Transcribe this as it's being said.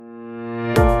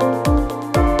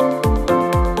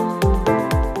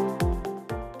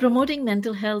promoting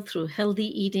mental health through healthy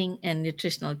eating and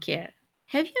nutritional care.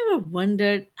 Have you ever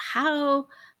wondered how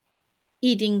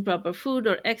eating proper food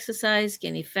or exercise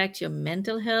can affect your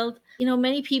mental health?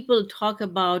 Many people talk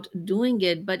about doing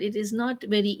it, but it is not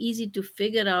very easy to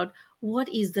figure out what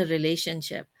is the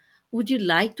relationship. Would you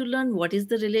like to learn what is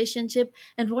the relationship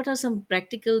and what are some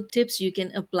practical tips you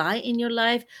can apply in your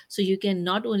life so you can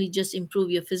not only just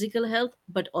improve your physical health,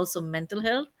 but also mental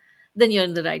health? Then you're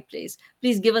in the right place.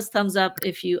 Please give us thumbs up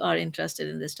if you are interested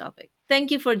in this topic.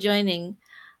 Thank you for joining.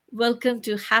 Welcome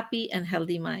to Happy and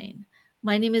Healthy Mind.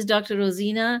 My name is Dr.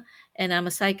 Rosina, and I'm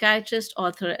a psychiatrist,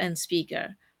 author, and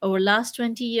speaker. Over the last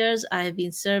 20 years, I have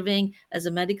been serving as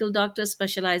a medical doctor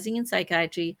specializing in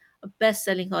psychiatry, a best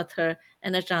selling author,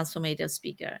 and a transformative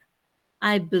speaker.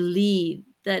 I believe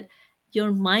that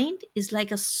your mind is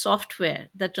like a software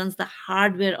that runs the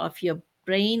hardware of your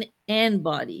brain and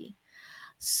body.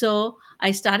 So,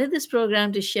 I started this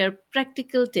program to share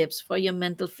practical tips for your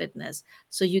mental fitness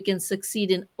so you can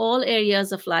succeed in all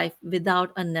areas of life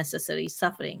without unnecessary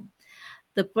suffering.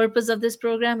 The purpose of this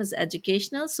program is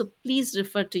educational, so please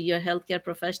refer to your healthcare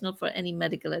professional for any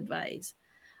medical advice.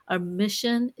 Our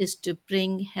mission is to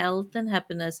bring health and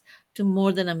happiness to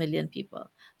more than a million people.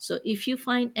 So if you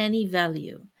find any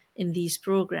value in these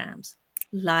programs,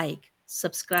 like,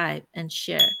 subscribe, and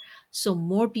share so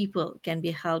more people can be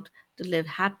helped to live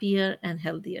happier and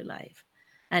healthier life.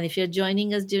 And if you're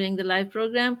joining us during the live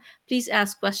program, please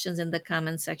ask questions in the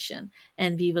comment section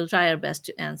and we will try our best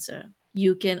to answer.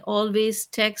 You can always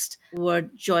text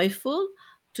word joyful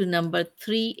to number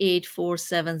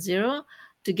 38470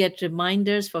 to get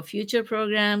reminders for future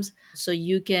programs so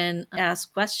you can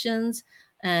ask questions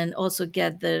and also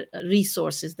get the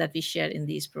resources that we share in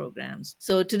these programs.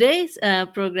 So today's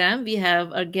program, we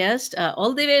have our guest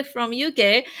all the way from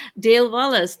UK, Dale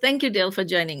Wallace. Thank you, Dale, for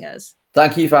joining us.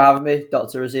 Thank you for having me,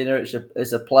 Dr. Rosina.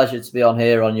 It's a pleasure to be on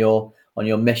here on your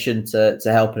mission to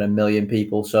helping a million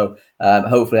people. So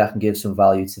hopefully I can give some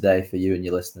value today for you and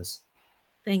your listeners.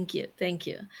 Thank you. Thank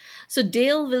you. So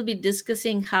Dale will be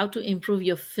discussing how to improve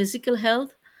your physical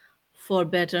health for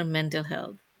better mental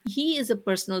health. He is a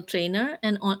personal trainer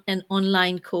and an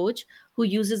online coach who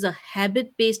uses a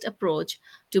habit based approach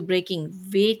to breaking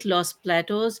weight loss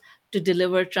plateaus to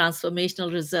deliver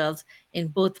transformational results in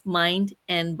both mind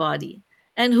and body.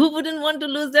 And who wouldn't want to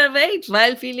lose their weight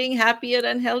while feeling happier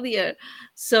and healthier?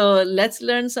 So let's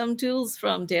learn some tools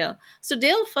from Dale. So,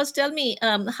 Dale, first tell me,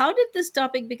 how did this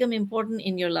topic become important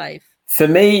in your life? For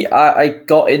me, I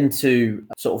got into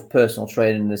sort of personal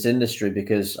training in this industry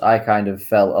because I kind of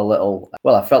felt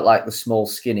I felt like the small,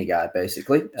 skinny guy,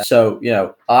 basically. So,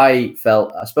 I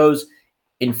felt, I suppose,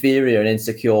 inferior and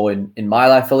insecure in my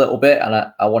life a little bit.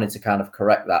 And I wanted to kind of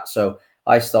correct that. So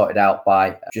I started out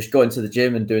by just going to the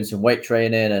gym and doing some weight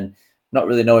training and not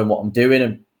really knowing what I'm doing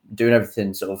and doing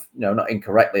everything sort of, not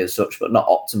incorrectly as such, but not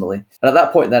optimally. And at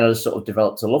that point, then I just sort of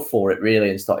developed a love for it really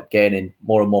and started gaining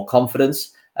more and more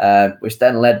confidence. Which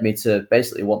then led me to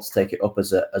basically want to take it up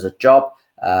as a job.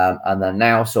 And then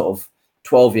now sort of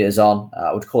 12 years on,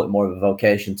 I would call it more of a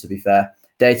vocation, to be fair.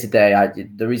 Day to day,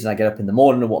 the reason I get up in the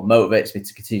morning and what motivates me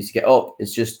to continue to get up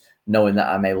is just knowing that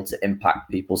I'm able to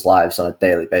impact people's lives on a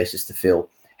daily basis to feel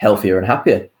healthier and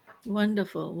happier.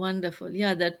 Wonderful, wonderful.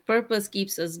 Yeah, that purpose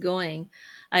keeps us going.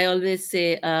 I always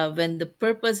say when the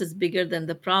purpose is bigger than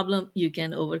the problem, you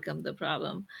can overcome the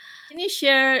problem. Can you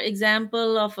share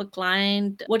example of a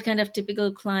client? What kind of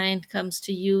typical client comes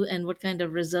to you and what kind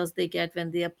of results they get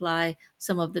when they apply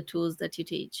some of the tools that you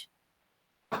teach?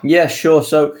 Yeah, sure.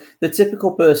 So the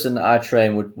typical person that I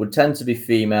train would tend to be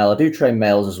female. I do train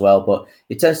males as well, but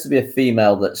it tends to be a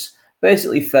female that's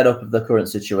basically fed up of the current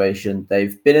situation.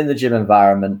 They've been in the gym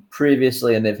environment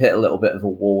previously and they've hit a little bit of a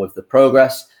wall with the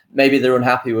progress. Maybe they're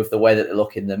unhappy with the way that they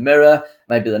look in the mirror.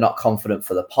 Maybe they're not confident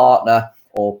for the partner,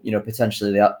 or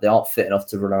potentially they aren't fit enough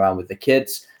to run around with the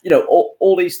kids.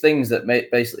 All these things that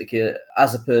basically,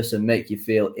 as a person, make you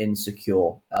feel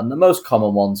insecure. And the most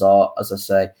common ones are, as I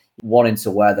say, wanting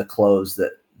to wear the clothes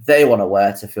that they want to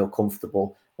wear to feel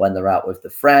comfortable when they're out with the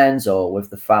friends or with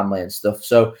the family and stuff.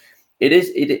 So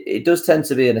it does tend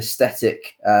to be an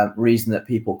aesthetic reason that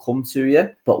people come to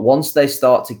you. But once they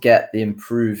start to get the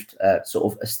improved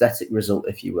sort of aesthetic result,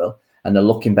 if you will, and they're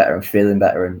looking better and feeling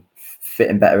better and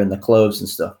fitting better in the clothes and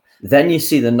stuff, then you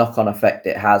see the knock-on effect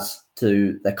it has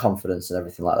to their confidence and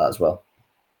everything like that as well.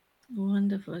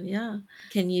 Wonderful. Yeah.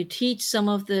 Can you teach some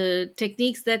of the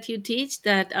techniques that you teach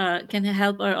that can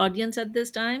help our audience at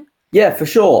this time? Yeah, for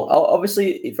sure.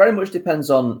 Obviously, it very much depends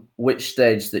on which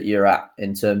stage that you're at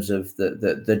in terms of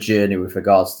the journey with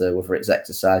regards to whether it's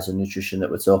exercise and nutrition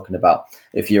that we're talking about.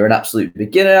 If you're an absolute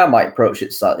beginner, I might approach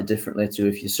it slightly differently to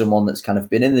if you're someone that's kind of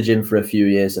been in the gym for a few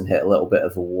years and hit a little bit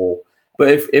of a wall.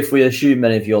 But if we assume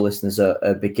many of your listeners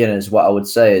are beginners, what I would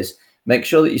say is make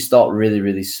sure that you start really,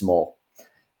 really small.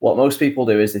 What most people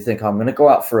do is they think, I'm going to go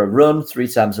out for a run 3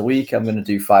 times a week. I'm going to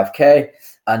do 5K.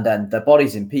 And then their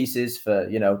body's in pieces for,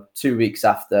 2 weeks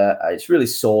after. It's really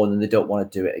sore and they don't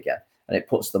want to do it again. And it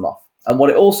puts them off. And what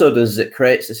it also does is it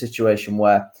creates a situation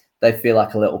where they feel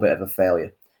like a little bit of a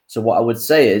failure. So what I would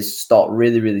say is start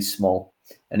really, really small.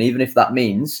 And even if that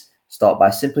means start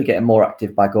by simply getting more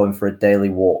active by going for a daily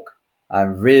walk.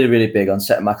 I'm really, really big on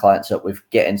setting my clients up with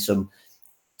getting some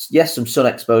sun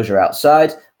exposure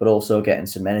outside, but also getting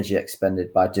some energy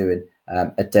expended by doing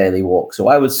a daily walk. So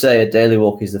I would say a daily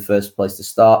walk is the first place to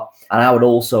start. And I would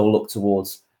also look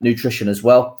towards nutrition as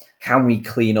well. Can we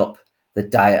clean up the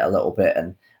diet a little bit?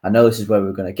 And I know this is where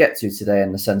we're going to get to today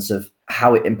in the sense of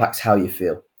how it impacts how you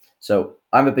feel. So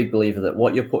I'm a big believer that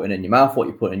what you're putting in your mouth, what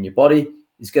you're putting in your body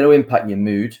is going to impact your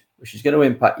mood, which is going to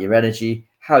impact your energy,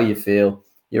 how you feel,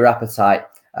 your appetite,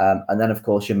 and then, of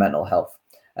course, your mental health.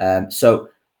 So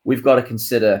we've got to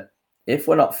consider if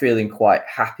we're not feeling quite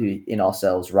happy in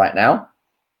ourselves right now,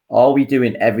 are we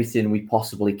doing everything we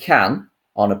possibly can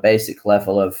on a basic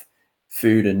level of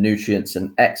food and nutrients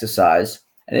and exercise?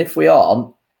 And if we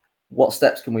aren't, what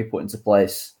steps can we put into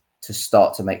place to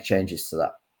start to make changes to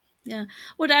that? Yeah,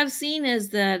 what I've seen is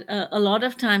that a lot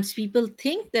of times people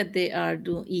think that they are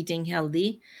eating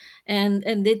healthy, and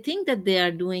they think that they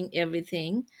are doing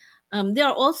everything. They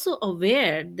are also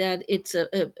aware that it's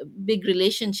a big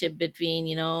relationship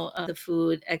between the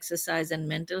food, exercise, and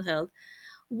mental health.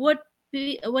 What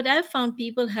I've found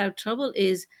people have trouble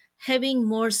is having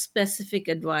more specific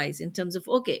advice in terms of,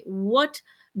 okay, what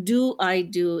do I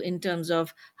do in terms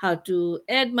of how to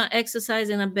add my exercise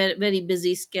in a very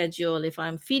busy schedule? If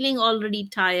I'm feeling already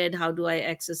tired, how do I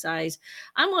exercise?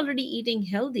 I'm already eating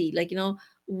healthy. Like,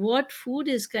 what food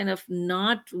is kind of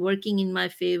not working in my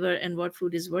favor and what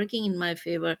food is working in my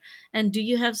favor? And do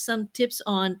you have some tips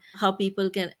on how people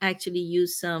can actually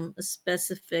use some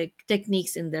specific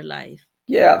techniques in their life?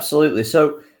 Yeah, absolutely.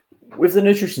 So with the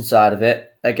nutrition side of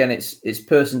it, again, it's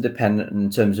person dependent in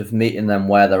terms of meeting them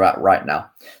where they're at right now.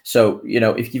 So,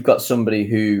 if you've got somebody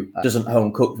who doesn't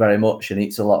home cook very much and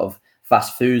eats a lot of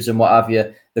fast foods and what have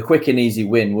you, the quick and easy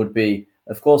win would be,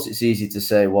 of course, it's easy to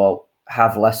say, well,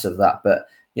 have less of that. But,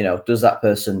 does that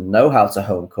person know how to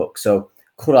home cook? So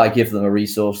could I give them a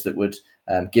resource that would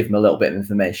give them a little bit of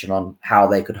information on how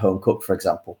they could home cook, for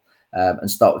example, and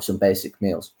start with some basic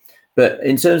meals? But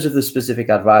in terms of the specific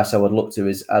advice I would look to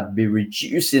is I'd be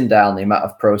reducing down the amount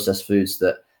of processed foods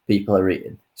that people are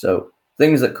eating. So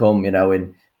things that come,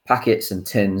 in packets and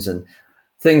tins and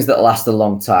things that last a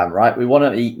long time, right? We want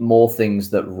to eat more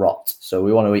things that rot. So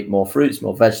we want to eat more fruits,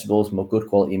 more vegetables, more good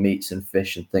quality meats and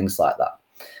fish and things like that.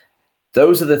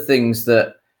 Those are the things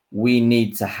that we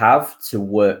need to have to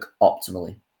work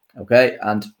optimally. Okay.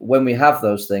 And when we have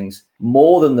those things,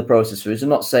 more than the processed foods, I'm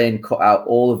not saying cut out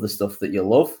all of the stuff that you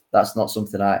love. That's not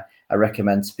something I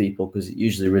recommend to people because it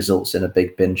usually results in a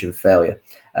big binge and failure.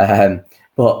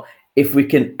 But if we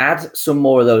can add some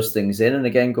more of those things in, and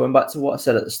again, going back to what I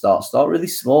said at the start really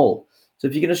small. So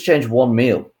if you can just change one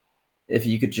meal, if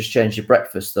you could just change your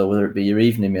breakfast, or whether it be your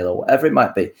evening meal or whatever it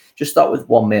might be, just start with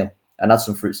one meal and add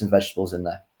some fruits and vegetables in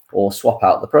there, or swap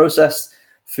out the processed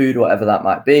food, whatever that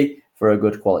might be, for a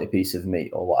good quality piece of meat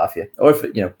or what have you, or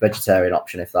if vegetarian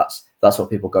option if that's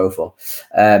what people go for.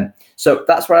 So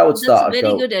that's where I would That's start. I'd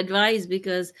very go, good advice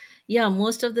because, yeah,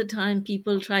 most of the time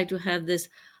people try to have this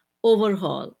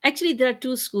overhaul. Actually, there are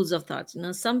two schools of thoughts.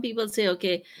 Some people say,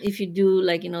 okay, if you do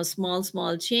like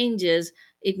small changes,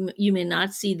 you may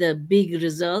not see the big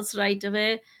results right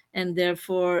away, and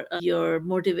therefore your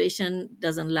motivation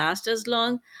doesn't last as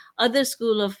long. Other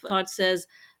school of thought says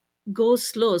go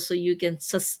slow so you can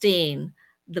sustain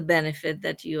the benefit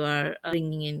that you are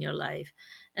bringing in your life.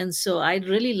 And so I'd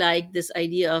really like this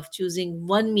idea of choosing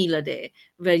one meal a day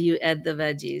where you add the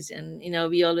veggies. And,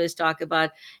 we always talk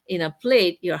about in a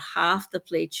plate, your half the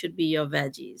plate should be your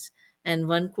veggies. And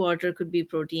one quarter could be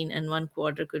protein and one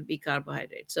quarter could be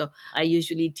carbohydrate. So I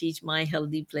usually teach my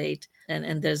healthy plate.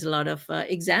 And there's a lot of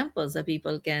examples that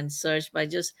people can search by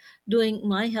just doing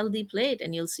my healthy plate.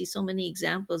 And you'll see so many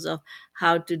examples of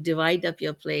how to divide up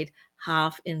your plate,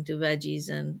 half into veggies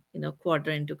and quarter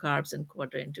into carbs and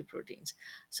quarter into proteins.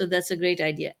 So that's a great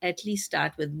idea. At least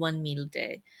start with one meal a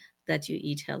day that you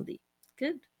eat healthy.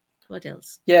 Good. What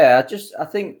else? yeah, I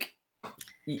think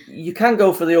you can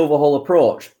go for the overhaul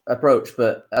approach,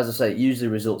 but as I say, it usually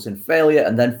results in failure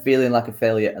and then feeling like a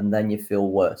failure, and then you feel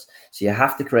worse. So you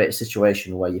have to create a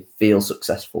situation where you feel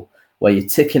successful, where you're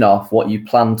ticking off what you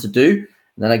plan to do,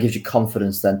 and then that gives you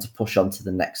confidence then to push on to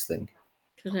the next thing.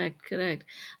 Correct, correct.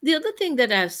 The other thing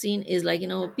that I've seen is, like,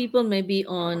 people may be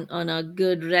on a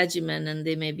good regimen and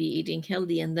they may be eating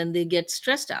healthy, and then they get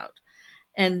stressed out,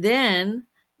 and then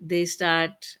they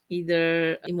start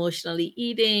either emotionally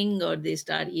eating, or they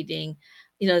start eating,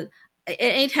 you know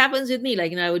it happens with me.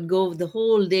 Like, I would go the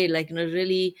whole day, like,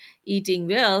 really eating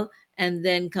well, and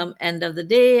then come end of the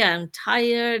day, I'm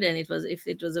tired, and if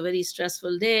it was a very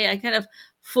stressful day, I kind of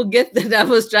forget that I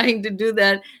was trying to do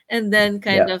that, and then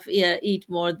kind Yeah. of, yeah, eat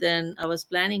more than I was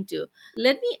planning to.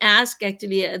 Let me ask,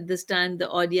 actually, at this time, the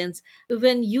audience,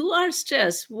 when you are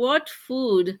stressed, what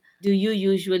food do you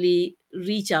usually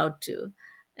reach out to?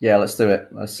 Yeah, let's do it.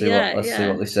 Let's see Yeah, what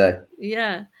yeah, they say.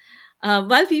 yeah.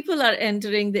 While people are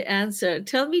entering the answer,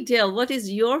 tell me, Dale, what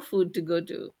is your food to go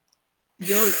to?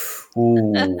 Your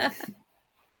Ooh.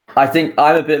 I think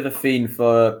I'm a bit of a fiend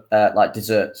for like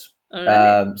desserts. All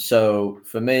right, So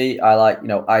for me, I like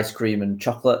ice cream and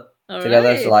chocolate all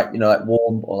together. So right. like like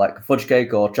warm or like a fudge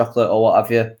cake or chocolate or what have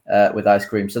you with ice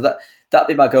cream. So that'd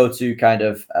be my go-to kind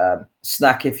of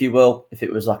snack, if you will. If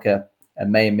it was like a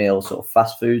main meal sort of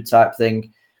fast food type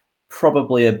thing,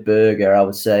 probably a burger, I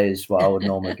would say, is what I would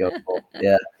normally go for.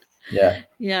 Yeah, yeah.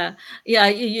 Yeah, yeah.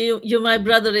 You're my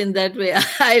brother in that way.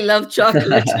 I love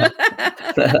chocolate.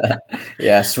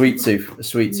 Yeah, sweet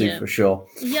tooth Yeah. for sure.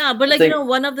 Yeah, but, I like, think,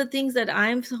 one of the things that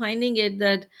I'm finding it,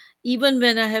 that even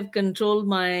when I have controlled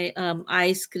my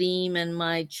ice cream and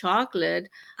my chocolate,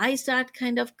 I start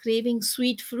kind of craving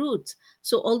sweet fruits.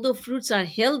 So although fruits are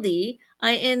healthy,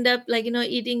 I end up, like,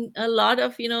 eating a lot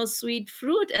of, sweet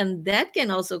fruit, and that can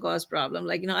also cause problem.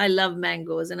 Like, I love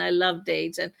mangoes, and I love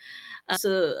dates, and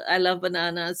so I love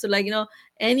bananas. So, like,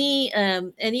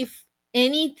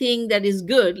 anything that is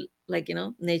good, like,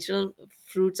 natural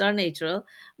fruits are natural,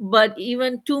 but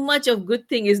even too much of good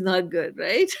thing is not good,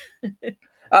 right?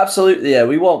 absolutely, yeah.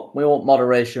 We want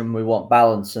moderation, we want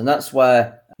balance, and that's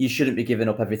where you shouldn't be giving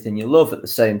up everything you love at the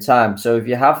same time. So if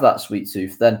you have that sweet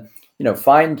tooth, then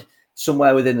find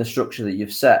somewhere within the structure that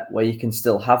you've set where you can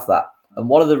still have that. And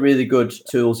one of the really good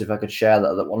tools, if I could share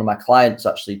that one of my clients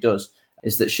actually does,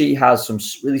 is that she has some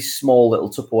really small little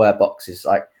Tupperware boxes,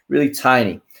 like really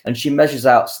tiny, and she measures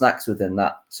out snacks within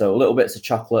that. So little bits of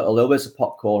chocolate, a little bits of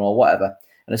popcorn, or whatever,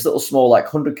 and it's little small, like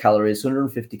 100 calories,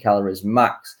 150 calories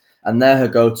max, and they're her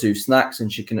go-to snacks.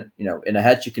 And she can, in her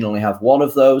head, she can only have one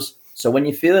of those. So when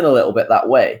you're feeling a little bit that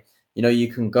way,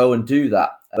 you can go and do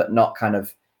that, but not kind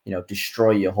of,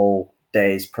 destroy your whole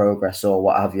day's progress or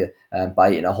what have you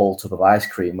by eating a whole tub of ice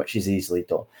cream, which is easily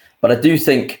done. But I do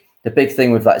think the big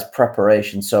thing with that is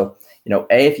preparation. So,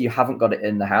 if you haven't got it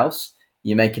in the house,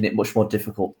 you're making it much more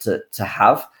difficult to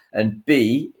have. And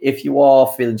B, if you are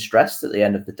feeling stressed at the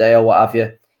end of the day or what have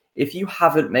you, if you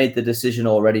haven't made the decision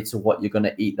already to what you're going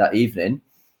to eat that evening,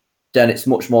 then it's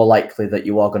much more likely that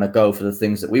you are going to go for the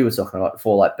things that we were talking about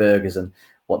before, like burgers and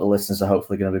what the listeners are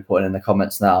hopefully going to be putting in the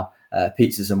comments now,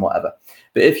 pizzas and whatever.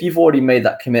 But if you've already made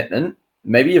that commitment,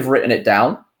 maybe you've written it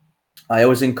down. I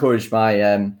always encourage my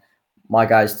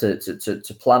guys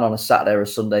to plan on a Saturday or a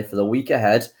Sunday for the week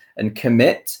ahead and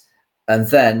commit, and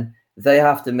then they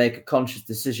have to make a conscious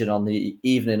decision on the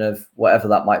evening of whatever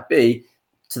that might be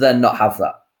to then not have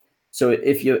that. So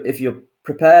if you're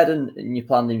prepared and you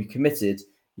plan and you're committed,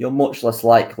 you're much less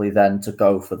likely then to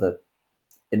go for the,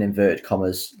 in inverted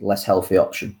commas, less healthy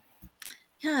option.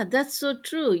 Yeah, that's so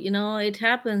true. It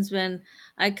happens when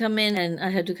I come in and I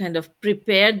have to kind of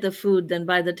prepare the food. Then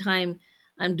by the time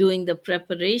I'm doing the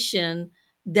preparation,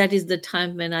 that is the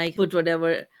time when I put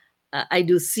whatever I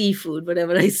do seafood,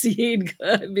 whatever I see,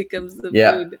 it becomes the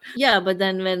Yeah, food. Yeah, but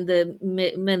then when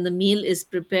the meal is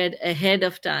prepared ahead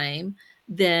of time,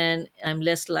 then I'm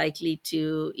less likely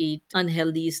to eat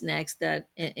unhealthy snacks that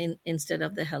instead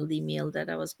of the healthy meal that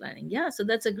I was planning. Yeah, so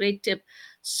that's a great tip.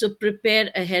 So prepare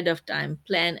ahead of time,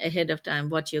 plan ahead of time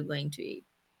what you're going to eat.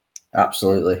 Yeah,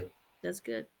 absolutely. that's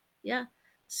good. Yeah.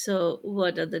 So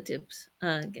what other tips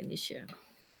can you share?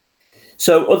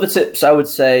 So other tips I would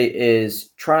say is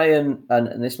try and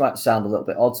this might sound a little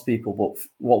bit odd to people, but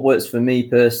what works for me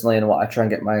personally and what I try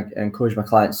and encourage my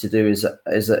clients to do is that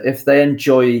if they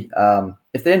enjoy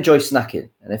snacking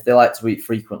and if they like to eat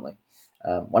frequently,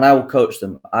 when I will coach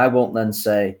them, I won't then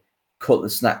say cut the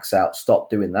snacks out, stop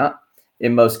doing that.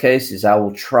 In most cases, I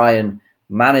will try and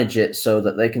manage it so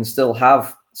that they can still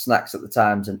have snacks at the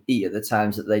times and eat at the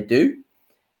times that they do,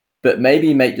 but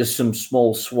maybe make just some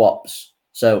small swaps.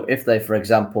 So if they, for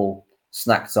example,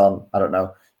 snacked on, I don't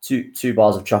know, two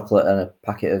bars of chocolate and a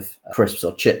packet of crisps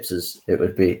or chips, as it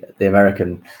would be the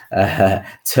American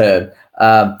term,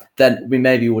 then we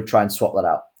maybe would try and swap that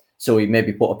out. So we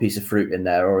maybe put a piece of fruit in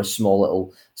there or a small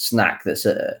little snack that's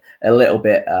a little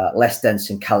bit less dense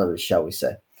in calories, shall we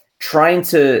say. Trying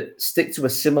to stick to a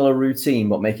similar routine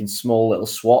but making small little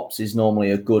swaps is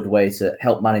normally a good way to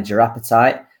help manage your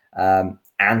appetite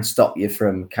and stop you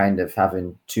from kind of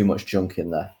having too much junk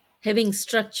in there. Having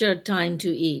structured time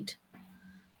to eat.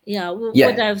 Yeah, what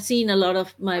Yeah, I've seen a lot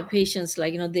of my patients,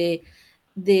 like,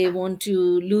 they want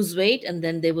to lose weight, and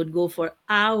then they would go for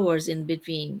hours in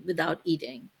between without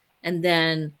eating. And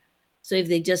then, so if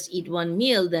they just eat one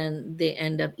meal, then they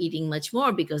end up eating much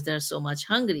more because they're so much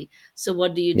hungry. So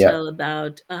what do you yeah. tell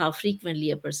about how frequently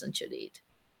a person should eat?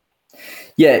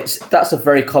 Yeah, that's a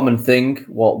very common thing.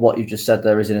 What you just said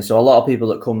there, isn't it? So a lot of people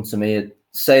that come to me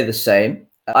say the same.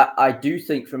 I do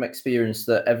think from experience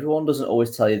that everyone doesn't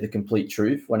always tell you the complete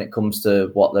truth when it comes to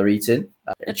what they're eating.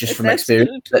 Just from That's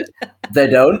experience, true. they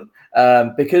don't,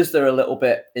 because they're a little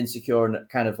bit insecure and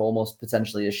kind of almost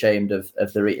potentially ashamed of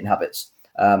their eating habits.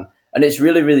 And it's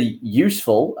really, really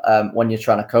useful when you're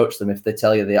trying to coach them if they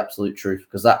tell you the absolute truth,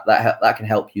 because that can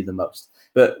help you the most.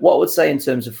 But what I would say in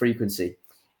terms of frequency,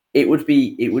 it would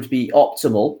be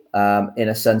optimal in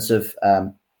a sense of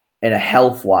in a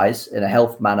health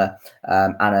manner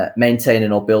and a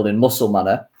maintaining or building muscle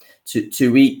manner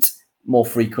to eat more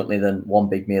frequently than one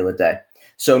big meal a day.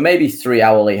 So maybe 3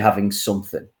 hourly having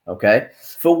something. Okay.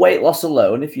 For weight loss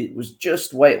alone, if it was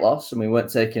just weight loss and we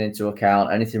weren't taking into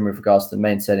account anything with regards to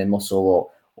maintaining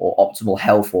muscle or optimal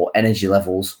health or energy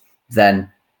levels,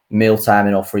 then meal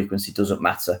timing or frequency doesn't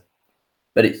matter.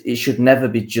 But it should never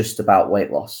be just about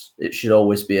weight loss. It should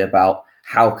always be about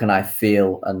how can I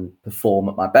feel and perform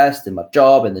at my best in my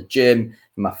job, in the gym,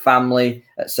 in my family,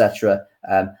 etc.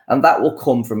 And that will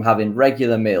come from having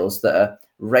regular meals that are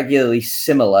regularly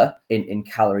similar in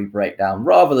calorie breakdown,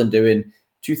 rather than doing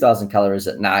 2,000 calories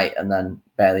at night and then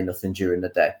barely nothing during the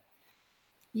day.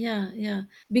 Yeah.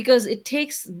 Because it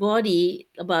takes body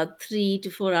about 3 to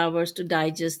 4 hours to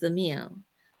digest the meal.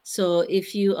 So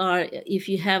if you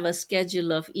have a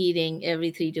schedule of eating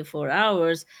every 3 to 4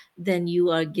 hours, then you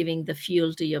are giving the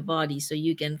fuel to your body so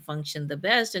you can function the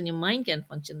best and your mind can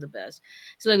function the best.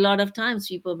 So a lot of times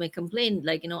people may complain,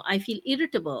 like, I feel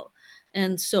irritable.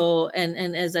 And so,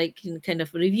 and as I can kind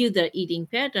of review their eating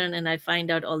pattern, and I find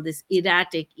out all this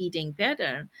erratic eating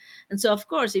pattern. And so, of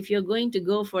course, if you're going to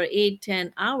go for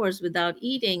 8-10 hours without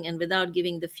eating and without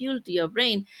giving the fuel to your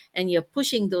brain, and you're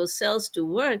pushing those cells to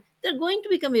work, they're going to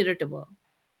become irritable.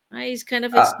 Right? It's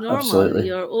normal. Absolutely.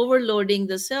 You're overloading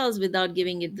the cells without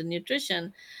giving it the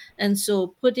nutrition. And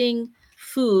so putting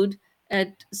food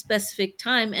at specific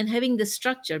time and having the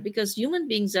structure, because human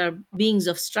beings are beings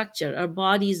of structure. Our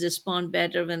bodies respond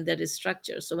better when there is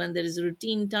structure. So when there is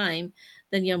routine time,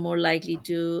 then you're more likely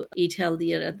to eat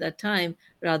healthier at that time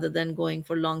rather than going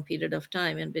for long period of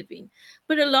time in between.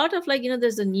 But a lot of, like,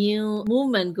 there's a new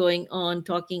movement going on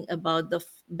talking about the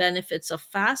benefits of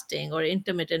fasting or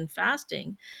intermittent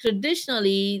fasting.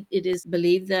 Traditionally, it is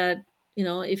believed that,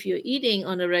 if you're eating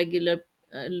on a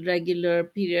regular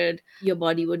period, your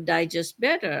body would digest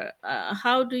better.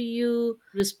 How do you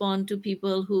respond to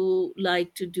people who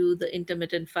like to do the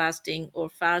intermittent fasting or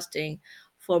fasting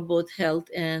for both health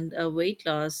and weight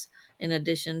loss, in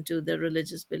addition to the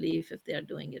religious belief, if they are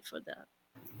doing it for that?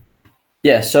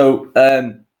 Yeah, so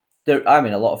I'm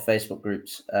in a lot of Facebook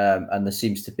groups, and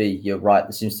you're right,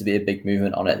 there seems to be a big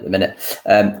movement on it at the minute.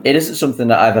 It isn't something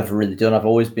that I've ever really done. I've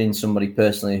always been somebody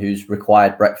personally who's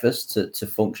required breakfast to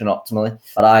function optimally.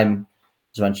 But I'm,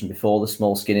 as I mentioned before, the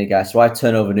small, skinny guy, so I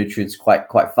turn over nutrients quite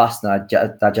fast, and I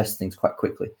digest things quite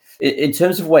quickly. In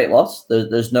terms of weight loss,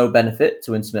 there's no benefit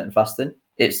to intermittent fasting.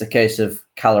 It's the case of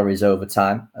calories over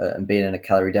time and being in a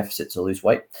calorie deficit to lose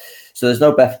weight. So there's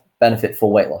no benefit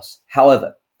for weight loss.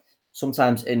 However,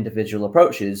 sometimes individual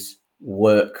approaches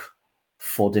work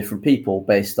for different people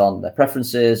based on their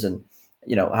preferences and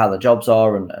how their jobs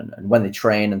are and when they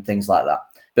train and things like that.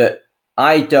 But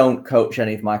I don't coach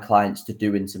any of my clients to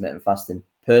do intermittent fasting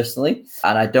personally,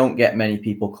 and I don't get many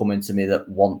people coming to me that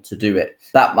want to do it.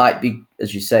 That might be,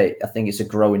 as you say, I think it's a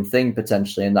growing thing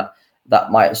potentially, and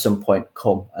that might at some point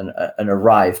come and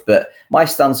arrive. But my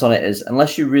stance on it is,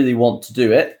 unless you really want to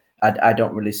do it, I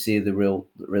don't really see the real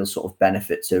sort of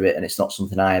benefit to it, and it's not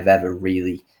something I have ever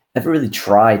really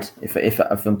tried, if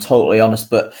I'm totally honest.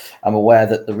 But I'm aware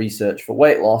that the research for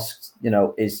weight loss,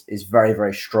 is very,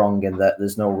 very strong, in that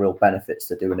there's no real benefits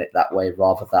to doing it that way,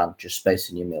 rather than just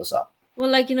spacing your meals out.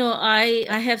 Well, I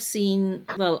have seen,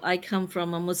 well, I come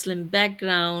from a Muslim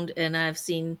background, and I've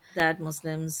seen that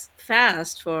Muslims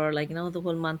fast for, the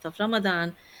whole month of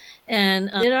Ramadan. And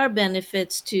there are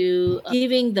benefits to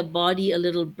giving the body a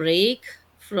little break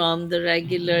from the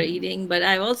regular eating. But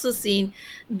I've also seen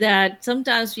that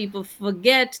sometimes people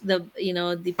forget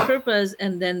the purpose,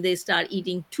 and then they start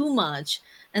eating too much,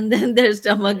 and then their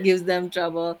stomach gives them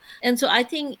trouble. And so I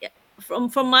think,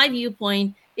 from my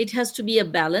viewpoint, it has to be a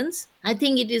balance. I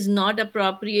think it is not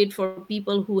appropriate for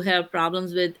people who have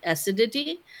problems with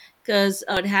acidity, because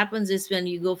what happens is, when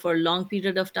you go for a long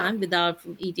period of time without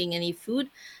eating any food,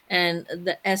 and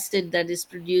the acid that is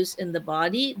produced in the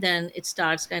body, then it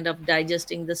starts kind of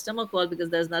digesting the stomach wall, because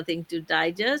there's nothing to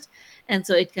digest. And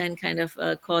so it can kind of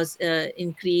cause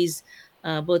increase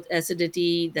both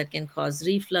acidity, that can cause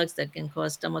reflux, that can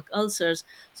cause stomach ulcers.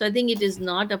 So I think it is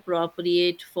not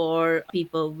appropriate for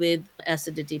people with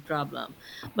acidity problem.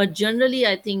 But generally,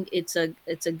 I think it's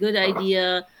a good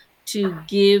idea to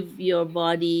give your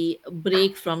body a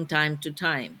break from time to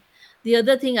time. The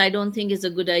other thing, I don't think is a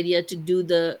good idea to do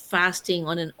the fasting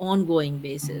on an ongoing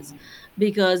basis,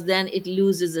 because then it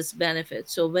loses its benefit.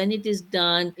 So when it is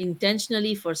done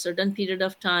intentionally for a certain period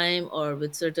of time, or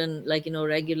with certain,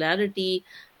 regularity,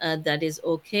 that is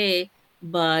okay.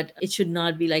 But it should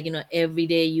not be like, every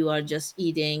day you are just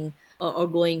eating, or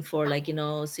going for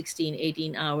 16,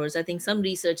 18 hours. I think some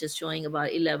research is showing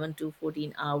about 11 to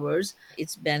 14 hours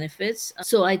its benefits.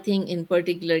 So I think in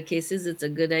particular cases it's a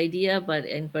good idea, but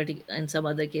in some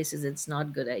other cases it's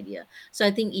not good idea. So I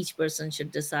think each person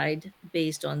should decide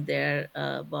based on their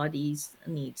body's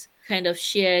needs. Kind of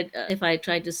shared, if I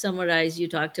try to summarize, you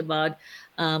talked about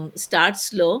start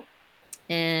slow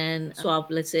and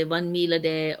swap, let's say, one meal a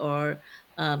day, or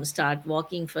start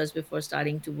walking first before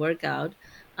starting to work out.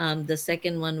 The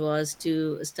second one was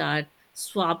to start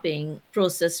swapping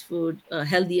processed food,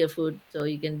 healthier food, so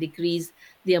you can decrease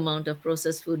the amount of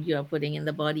processed food you are putting in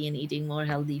the body and eating more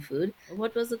healthy food.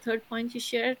 What was the third point you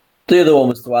shared? The other one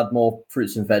was to add more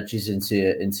fruits and veggies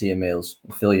into your meals,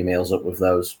 fill your meals up with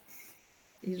those.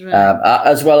 Right.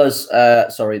 As well as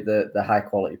the high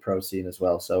quality protein as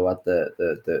well. So add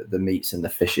the meats and the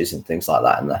fishes and things like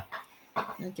that in there.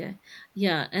 Okay.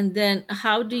 Yeah. And then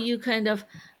how do you kind of,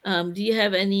 do you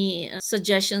have any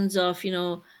suggestions of,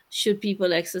 should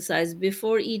people exercise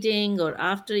before eating or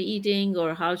after eating,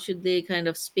 or how should they kind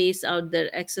of space out their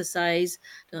exercise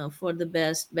for the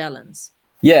best balance?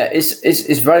 Yeah,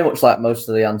 it's very much like most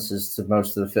of the answers to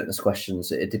most of the fitness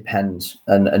questions. It depends,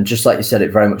 and just like you said,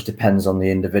 it very much depends on the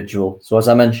individual. So as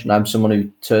I mentioned, I'm someone who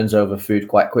turns over food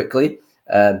quite quickly,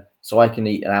 so I can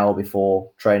eat an hour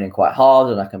before training quite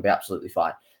hard, and I can be absolutely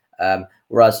fine.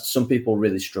 Whereas some people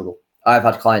really struggle. I've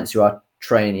had clients who I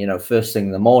train, first thing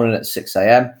in the morning at 6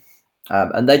 a.m.,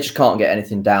 and they just can't get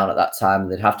anything down at that time.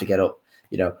 They'd have to get up,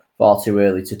 far too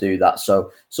early to do that.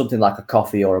 So something like a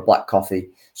coffee or a black coffee.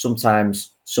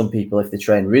 Sometimes some people, if they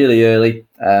train really early,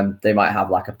 they might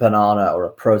have like a banana or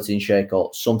a protein shake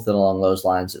or something along those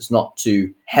lines. It's not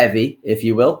too heavy, if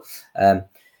you will.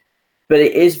 But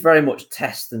it is very much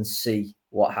test and see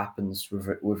what happens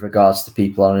with regards to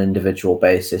people on an individual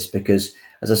basis. Because,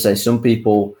 as I say, some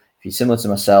people, if you're similar to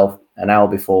myself, an hour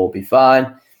before will be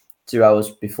fine. 2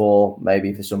 hours before,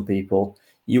 maybe for some people.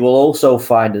 You will also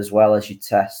find, as well as you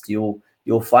test, you'll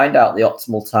find out the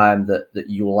optimal time that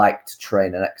you like to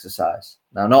train and exercise.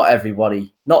 Now, not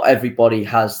everybody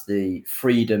has the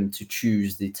freedom to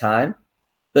choose the time,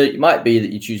 but it might be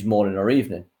that you choose morning or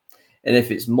evening. And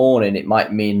if it's morning, it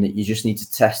might mean that you just need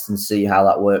to test and see how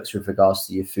that works with regards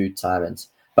to your food timings.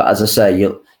 But as I say,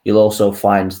 you'll also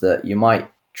find that you might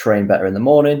train better in the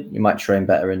morning, you might train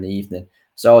better in the evening.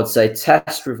 So I would say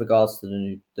test with regards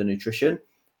to the nutrition,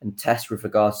 and test with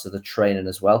regards to the training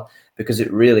as well, because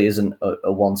it really isn't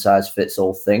a one size fits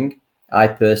all thing. I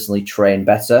personally train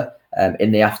better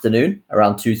in the afternoon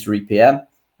around 2-3 p.m.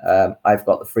 I've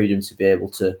got the freedom to be able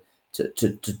to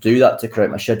do that, to create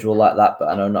my schedule like that, but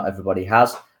I know not everybody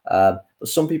has. But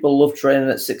some people love training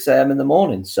at 6 a.m. in the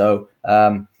morning. So,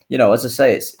 as I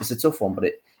say, it's a tough one, but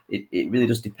it really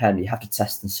does depend. You have to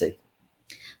test and see.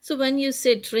 So when you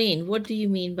say train, what do you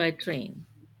mean by train?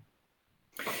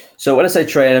 So when I say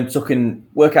train, I'm talking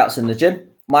workouts in the gym.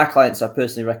 My clients, I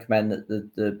personally recommend that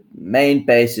the main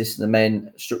basis, the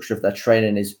main structure of their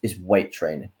training is weight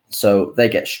training. So they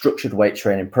get structured weight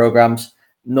training programs.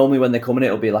 Normally when they come in,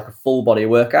 it'll be like a full body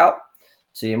workout.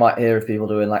 So you might hear of people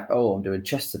doing like, oh, I'm doing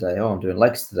chest today, oh, I'm doing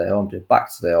legs today, oh, I'm doing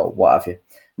back today, or what have you.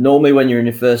 Normally when you're in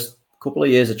your first couple of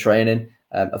years of training,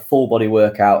 a full body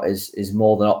workout is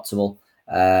more than optimal.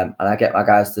 And I get my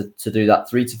guys to do that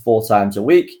 3 to 4 times a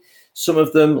week. Some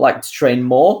of them like to train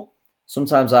more.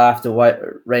 Sometimes I have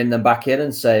to rein them back in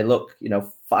and say, look,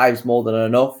 5's more than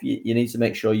enough. You need to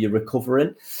make sure you're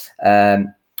recovering.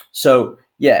 So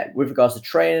yeah, with regards to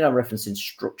training, I'm referencing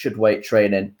structured weight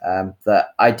training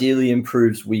that ideally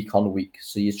improves week on week.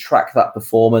 So you track that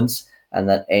performance and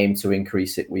then aim to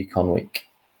increase it week on week.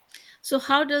 So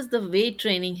how does the weight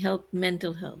training help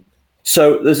mental health?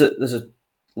 So there's a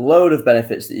load of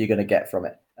benefits that you're going to get from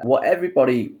it. What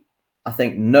everybody, I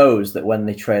think, knows that when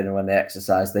they train and when they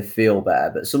exercise, they feel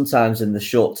better. But sometimes in the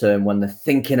short term, when they're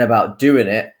thinking about doing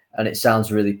it and it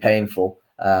sounds really painful,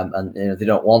 and they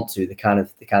don't want to, they kind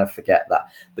of forget that.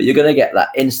 But you're going to get that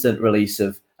instant release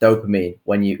of dopamine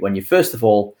when you first of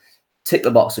all tick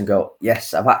the box and go,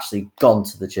 yes, I've actually gone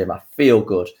to the gym. I feel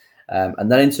good.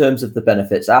 And then in terms of the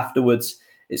benefits afterwards,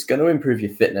 it's going to improve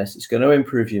your fitness. It's going to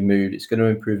improve your mood. It's going to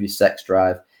improve your sex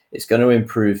drive. It's going to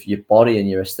improve your body and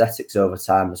your aesthetics over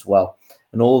time as well.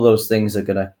 And all of those things are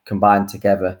going to combine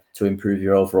together to improve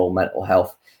your overall mental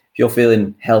health. If you're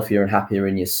feeling healthier and happier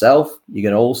in yourself, you're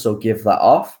going to also give that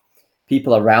off.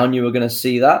 People around you are going to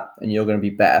see that and you're going to be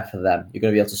better for them. You're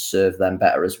going to be able to serve them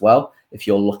better as well if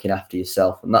you're looking after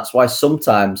yourself. And that's why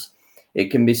sometimes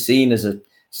it can be seen as a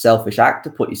selfish act to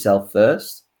put yourself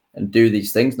first and do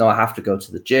these things. No, I have to go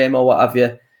to the gym or what have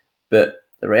you. But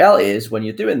the reality is when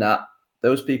you're doing that,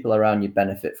 those people around you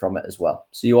benefit from it as well.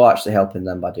 So you are actually helping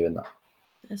them by doing that.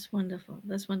 That's wonderful.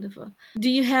 That's wonderful. Do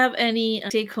you have any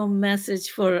take-home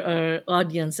message for our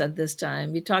audience at this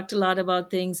time? We talked a lot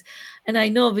about things, and I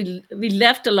know we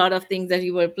left a lot of things that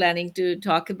you were planning to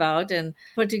talk about, and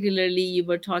particularly you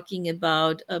were talking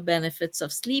about benefits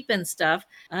of sleep and stuff.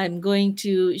 I'm going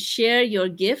to share your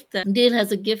gift. Dale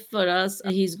has a gift for us.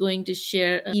 He's going to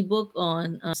share an ebook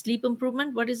on sleep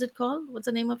improvement. What is it called? What's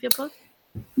the name of your book?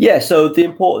 Yeah, so the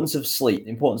importance of sleep,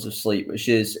 which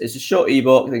is it's a short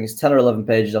ebook. I think it's 10 or 11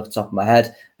 pages off the top of my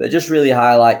head, but it just really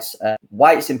highlights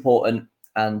why it's important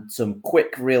and some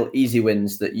quick, real easy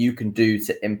wins that you can do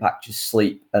to impact your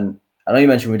sleep. And I know you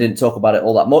mentioned we didn't talk about it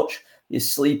all that much. Your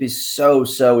sleep is so,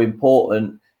 so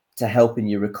important to helping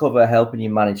you recover, helping you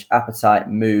manage appetite,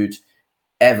 mood,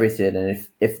 everything. And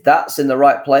if that's in the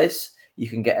right place, you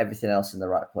can get everything else in the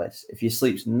right place. If your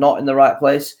sleep's not in the right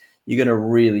place, you're going to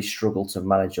really struggle to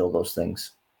manage all those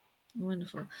things.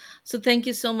 Wonderful. So thank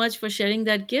you so much for sharing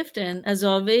that gift. And as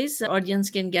always, the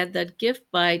audience can get that gift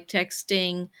by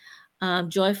texting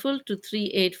joyful to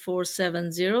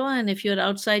 38470. And if you're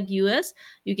outside US,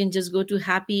 you can just go to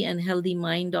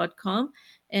happyandhealthymind.com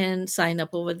and sign up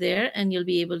over there and you'll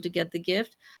be able to get the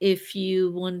gift. If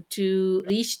you want to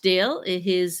reach Dale,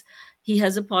 he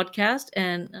has a podcast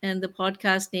and the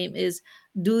podcast name is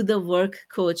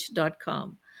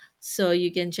dotheworkcoach.com. So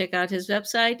you can check out his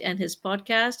website and his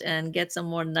podcast and get some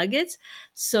more nuggets.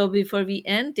 So before we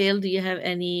end, Dale, do you have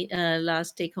any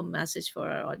last take-home message for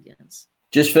our audience?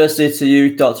 Just firstly to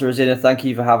you, Dr. Rosina, thank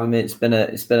you for having me. It's been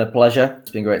a pleasure.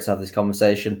 It's been great to have this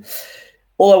conversation.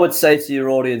 All I would say to your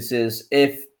audience is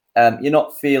if you're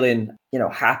not feeling,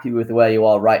 happy with where you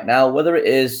are right now, whether it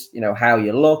is, how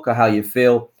you look or how you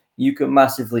feel, you can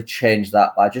massively change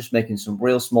that by just making some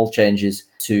real small changes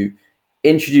to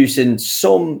introducing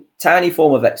some tiny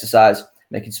form of exercise,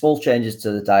 making small changes to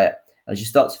the diet. As you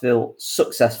start to feel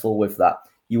successful with that,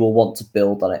 you will want to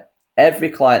build on it.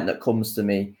 Every client that comes to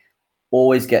me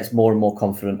always gets more and more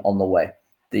confident on the way.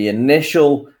 The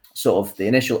initial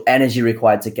energy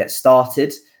required to get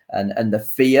started and the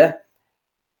fear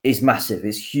is massive,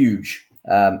 is huge.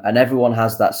 And everyone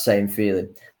has that same feeling.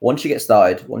 Once you get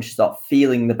started, once you start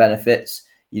feeling the benefits,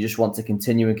 you just want to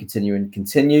continue and continue and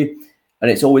continue. And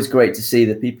it's always great to see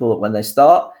the people that when they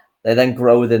start, they then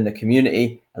grow within the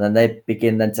community and then they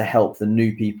begin then to help the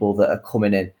new people that are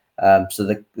coming in. So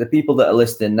the people that are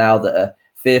listening now that are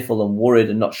fearful and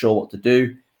worried and not sure what to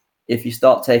do, if you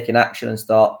start taking action and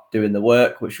start doing the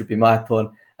work, which would be my pun,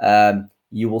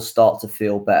 you will start to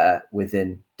feel better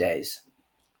within days.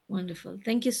 Wonderful.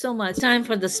 Thank you so much. Time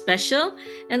for the special.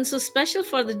 And so special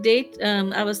for the date,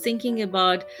 I was thinking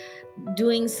about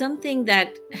doing something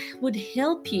that would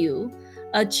help you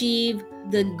achieve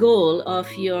the goal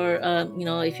of your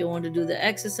if you want to do the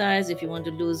exercise, if you want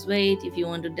to lose weight, if you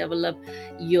want to develop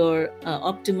your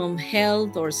optimum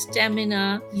health or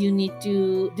stamina, you need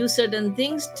to do certain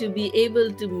things to be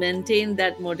able to maintain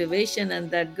that motivation and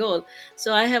that goal.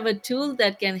 So I have a tool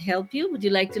that can help you. Would you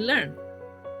like to learn?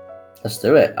 Let's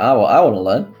do it. I want to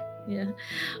learn. Yeah.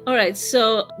 All right.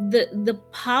 So the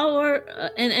power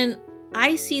and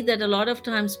I see that a lot of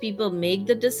times people make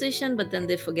the decision, but then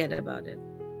they forget about it.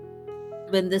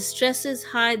 When the stress is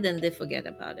high, then they forget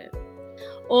about it.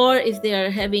 Or if they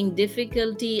are having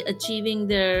difficulty achieving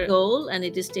their goal and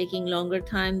it is taking longer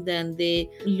time, then they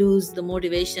lose the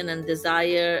motivation and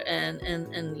desire and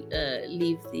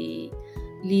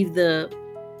leave their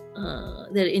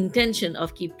intention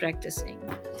of keep practicing.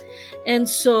 And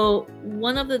so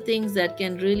one of the things that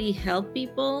can really help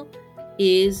people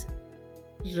is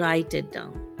write it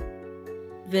down.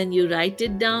 When you write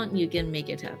it down, you can make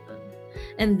it happen.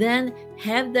 And then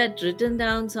have that written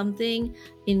down something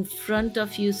in front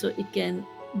of you so it can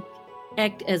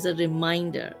act as a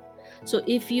reminder. So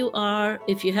if you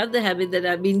have the habit that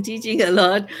I've been teaching a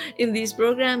lot in this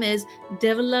program, is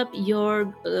develop your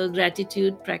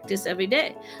gratitude practice every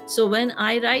day. So when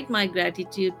I write my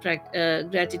gratitude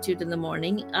in the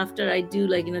morning, after I do,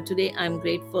 like, today I'm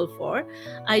grateful for,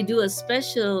 I do a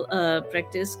special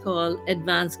practice called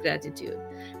advanced gratitude.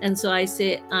 And so I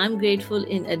say, I'm grateful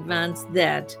in advance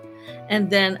that, and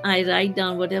then I write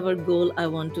down whatever goal I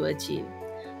want to achieve.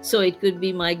 So it could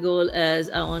be my goal as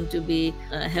I want to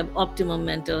have optimum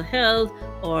mental health,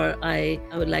 or I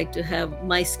would like to have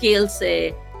my scale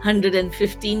say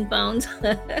 115 pounds.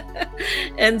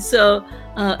 And so,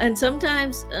 and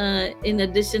sometimes in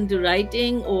addition to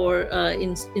writing, or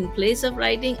in place of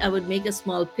writing, I would make a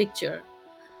small picture.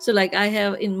 So like I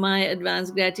have in my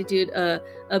advanced gratitude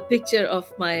a picture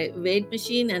of my weight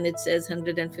machine, and it says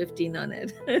 115 on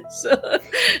it. So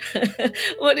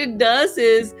what it does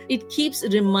is it keeps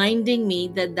reminding me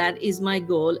that that is my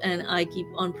goal, and I keep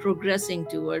on progressing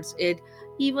towards it,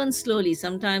 even slowly.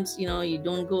 Sometimes, you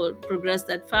don't progress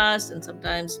that fast, and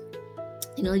sometimes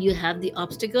you have the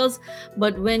obstacles,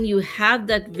 but when you have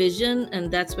that vision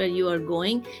and that's where you are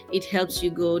going, it helps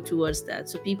you go towards that.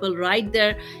 So people write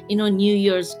their New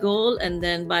Year's goal, and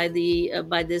then by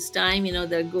this time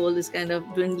their goal is kind of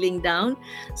dwindling down.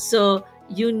 So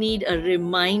you need a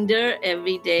reminder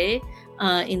every day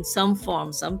in some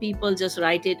form. Some people just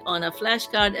write it on a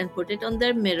flashcard and put it on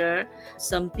their mirror.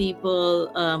 Some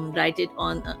people write it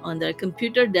on their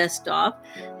computer desktop,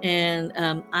 and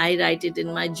I write it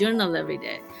in my journal every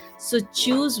day. So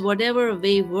choose whatever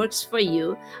way works for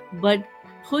you, but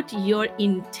put your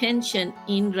intention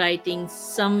in writing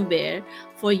somewhere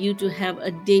for you to have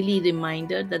a daily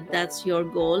reminder that that's your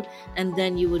goal, and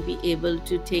then you would be able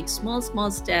to take small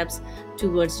steps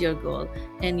towards your goal,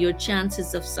 and your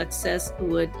chances of success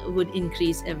would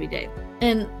increase every day.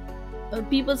 And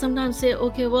people sometimes say,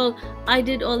 okay, well, I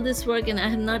did all this work and I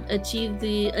have not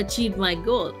achieved my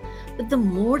goal. But the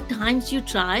more times you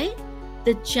try,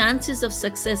 the chances of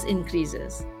success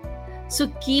increases. So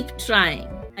keep trying.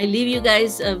 I leave you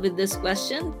guys with this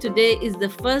question. Today is the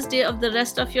first day of the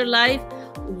rest of your life.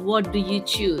 What do you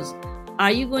choose?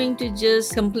 Are you going to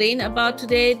just complain about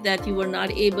today that you were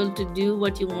not able to do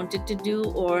what you wanted to do,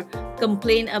 or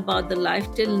complain about the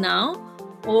life till now?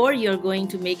 Or you're going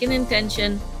to make an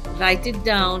intention, write it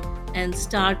down, and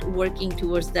start working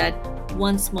towards that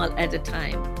one small at a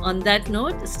time. On that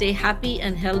note, stay happy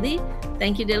and healthy.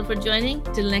 Thank you, Dale, for joining.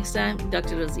 Till next time,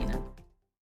 Dr. Rosina.